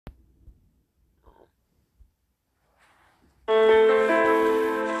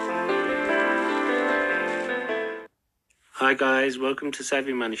Hi guys, welcome to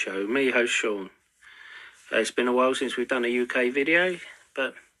Savvy Money Show. Me, host Sean. It's been a while since we've done a UK video,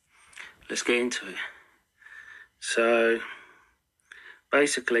 but let's get into it. So,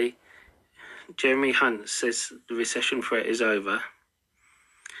 basically, Jeremy Hunt says the recession threat is over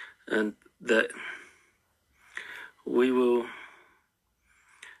and that we will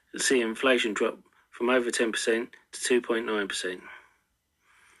see inflation drop from over 10% to 2.9%.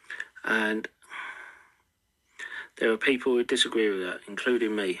 And there are people who disagree with that,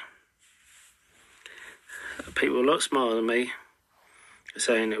 including me. People a lot smarter than me are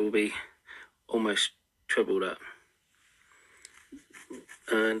saying it will be almost triple that.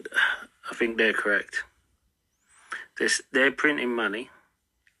 And I think they're correct. They're printing money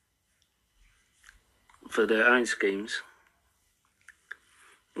for their own schemes,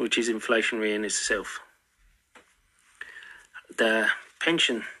 which is inflationary in itself. The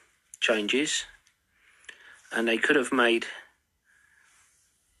pension changes, and they could have made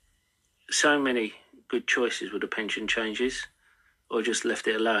so many good choices with the pension changes, or just left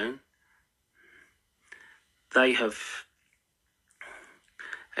it alone. They have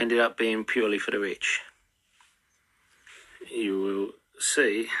ended up being purely for the rich. You will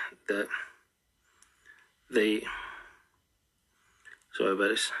see that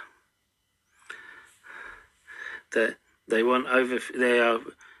that they are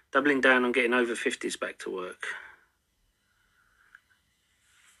doubling down on getting over 50s back to work.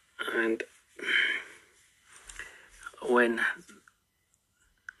 And when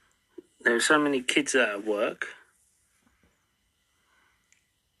there are so many kids out of work,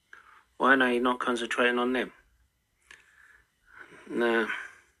 why are they not concentrating on them? No.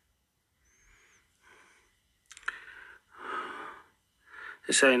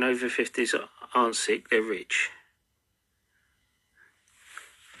 They're saying over 50s aren't sick, they're rich.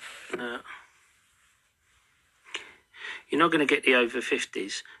 No. You're not going to get the over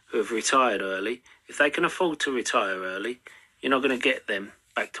 50s who have retired early. If they can afford to retire early, you're not going to get them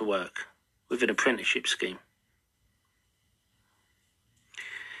back to work with an apprenticeship scheme.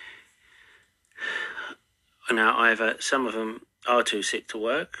 Now, either some of them are too sick to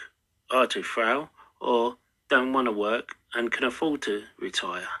work, are too frail, or don't want to work and can afford to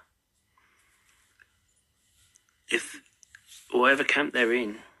retire. If whatever camp they're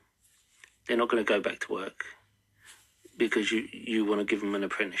in, they're not going to go back to work because you want to give them an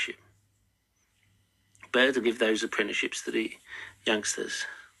apprenticeship. Better to give those apprenticeships to the youngsters.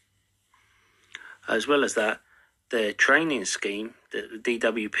 As well as that, the training scheme that the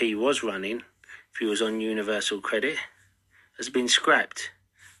DWP was running, if you was on universal credit, has been scrapped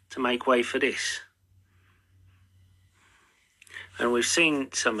to make way for this. And we've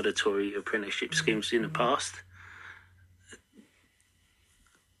seen some of the Tory apprenticeship schemes in the past.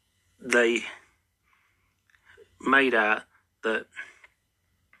 They made out that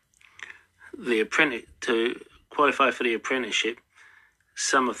to qualify for the apprenticeship,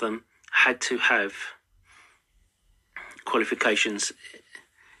 some of them had to have qualifications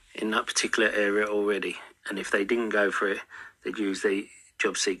in that particular area already. And if they didn't go for it, they'd use the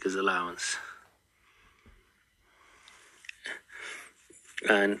job seekers allowance.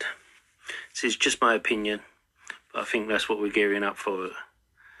 And this is just my opinion, but I think that's what we're gearing up for,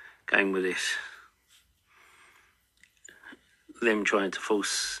 going with this. Them trying to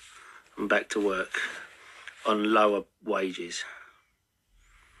force them back to work on lower wages.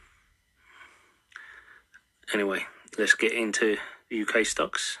 Anyway, let's get into UK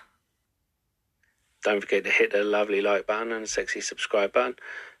stocks. Don't forget to hit the lovely like button and the sexy subscribe button.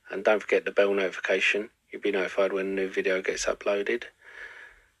 And don't forget the bell notification. You'll be notified when a new video gets uploaded.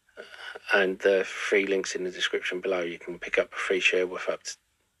 And the free links in the description below. You can pick up a free share worth up to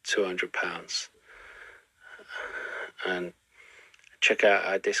 £200. And check out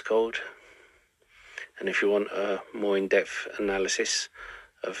our Discord. And if you want a more in-depth analysis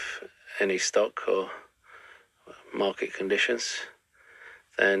of any stock or market conditions,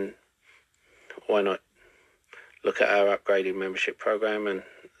 then why not look at our upgraded membership program and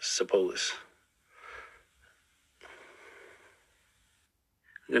support us.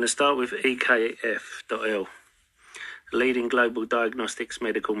 I'm going to start with EKF.L. A leading global diagnostics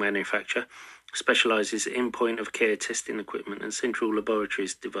medical manufacturer, specialises in point-of-care testing equipment and central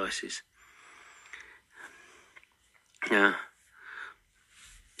laboratories devices. Now,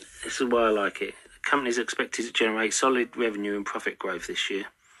 this is why I like it. The company is expected to generate solid revenue and profit growth this year.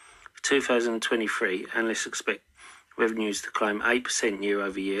 For 2023, analysts expect revenues to climb 8% year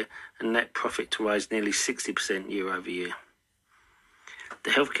over year and net profit to rise nearly 60% year over year. The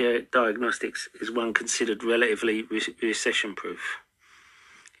healthcare diagnostics is one considered relatively recession-proof.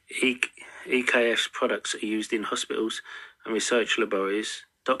 EKF's products are used in hospitals and research laboratories,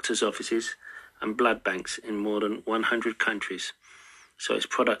 doctors' offices, and blood banks in more than 100 countries, so its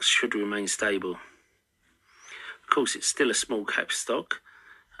products should remain stable. Of course, it's still a small cap stock,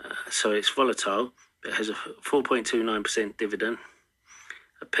 so it's volatile. It has a 4.29% dividend,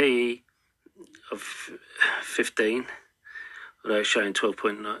 a PE of 15, although it's showing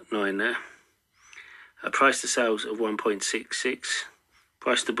 12.9 there, a price to sales of 1.66,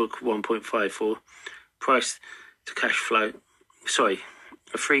 price to book 1.54, price to cash flow,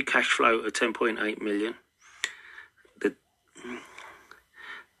 a free cash flow of 10.8 million.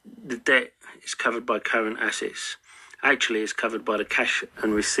 The debt is covered by current assets. Actually, it's covered by the cash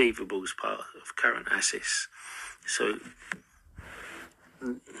and receivables part of current assets. So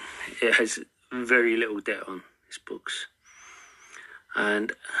it has very little debt on its books.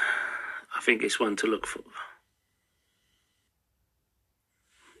 And I think it's one to look for.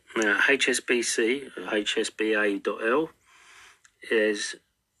 Now, HSBC, HSBA.L, is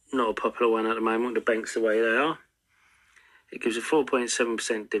not a popular one at the moment. The bank's the way they are. It gives a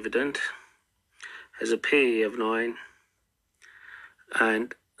 4.7% dividend, has a PE of 9,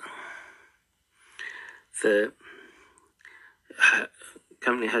 and the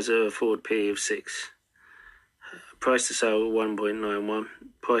company has a forward PE of 6. Price to sale of 1.91,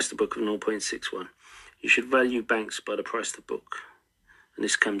 price to book of 0.61. You should value banks by the price to book, and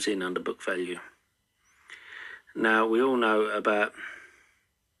this comes in under book value. Now, we all know about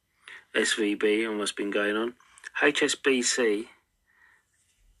SVB and what's been going on. HSBC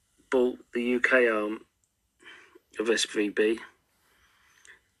bought the UK arm of SVB,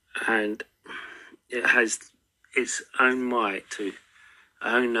 and it has its own might to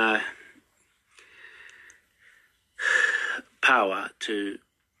own power to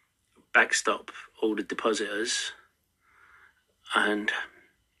backstop all the depositors, and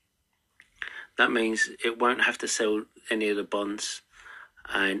that means it won't have to sell any of the bonds,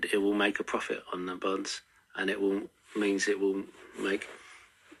 and it will make a profit on the bonds, and it will make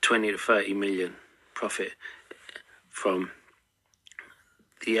 20 to 30 million profit from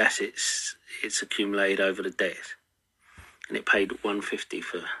the assets it's accumulated over the debt, and it paid 150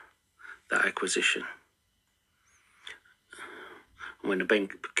 for that acquisition. When the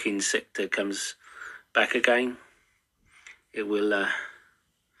banking sector comes back again, it will,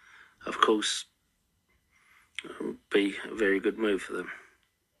 of course, be a very good move for them.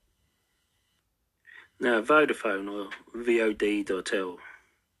 Now, Vodafone, or VOD.L,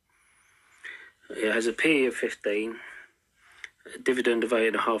 it has a PE of 15, a dividend of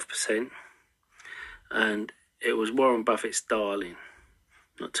 8.5%, and it was Warren Buffett's darling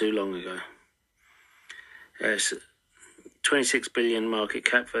not too long ago. It's 26 billion market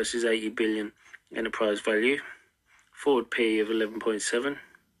cap versus 80 billion enterprise value, forward PE of 11.7,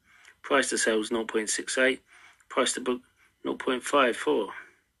 price to sales 0.68, price to book 0.54.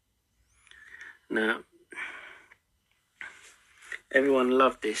 Now, everyone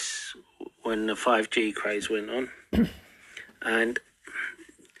loved this when the 5G craze went on, and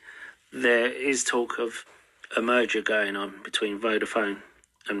there is talk of a merger going on between Vodafone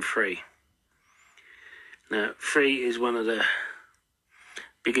and Free. Now, Free is one of the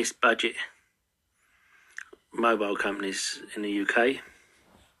biggest budget mobile companies in the UK,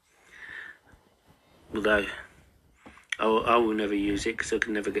 although I will never use it because I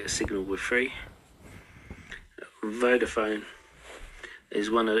can never get a signal with Free. Vodafone is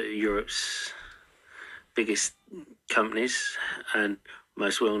one of Europe's biggest companies and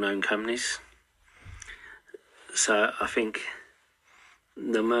most well-known companies. So I think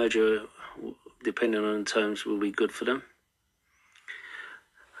the merger, depending on the terms, will be good for them.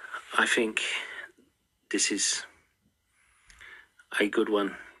 I think this is a good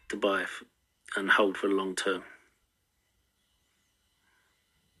one to buy and hold for the long term.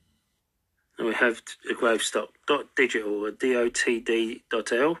 And we have a growth stock, .digital, or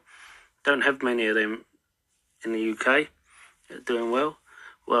DOTD.L. Don't have many of them in the UK. They're doing well.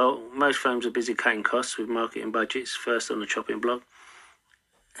 Well, most firms are busy cutting costs with marketing budgets first on the chopping block.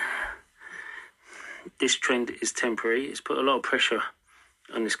 This trend is temporary. It's put a lot of pressure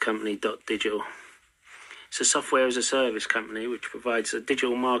on this company, .digital. It's a software as a service company which provides a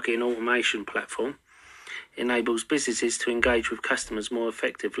digital marketing automation platform, enables businesses to engage with customers more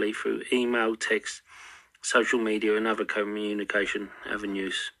effectively through email, text, social media and other communication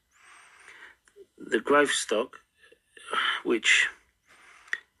avenues. The growth stock, which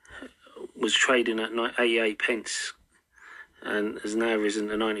was trading at 88 pence and has now risen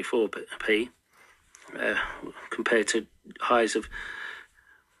to 94p, compared to highs of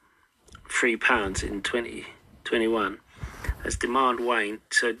 £3 in 2021, as demand waned,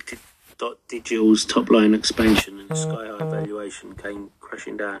 so Digital's top-line expansion and sky-high valuation came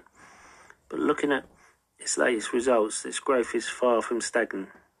crashing down. But looking at its latest results, this growth is far from stagnant.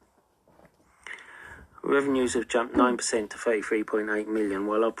 Revenues have jumped 9% to 33.8 million,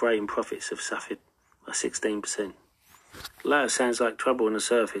 while operating profits have suffered by 16%. The latter sounds like trouble on the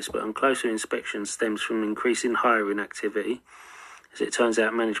surface, but on closer inspection stems from increasing hiring activity. As it turns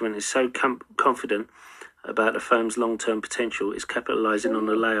out, management is so confident about the firm's long-term potential, it's capitalising on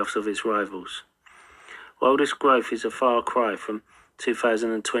the layoffs of its rivals. While this growth is a far cry from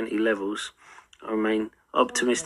 2020 levels, I remain optimistic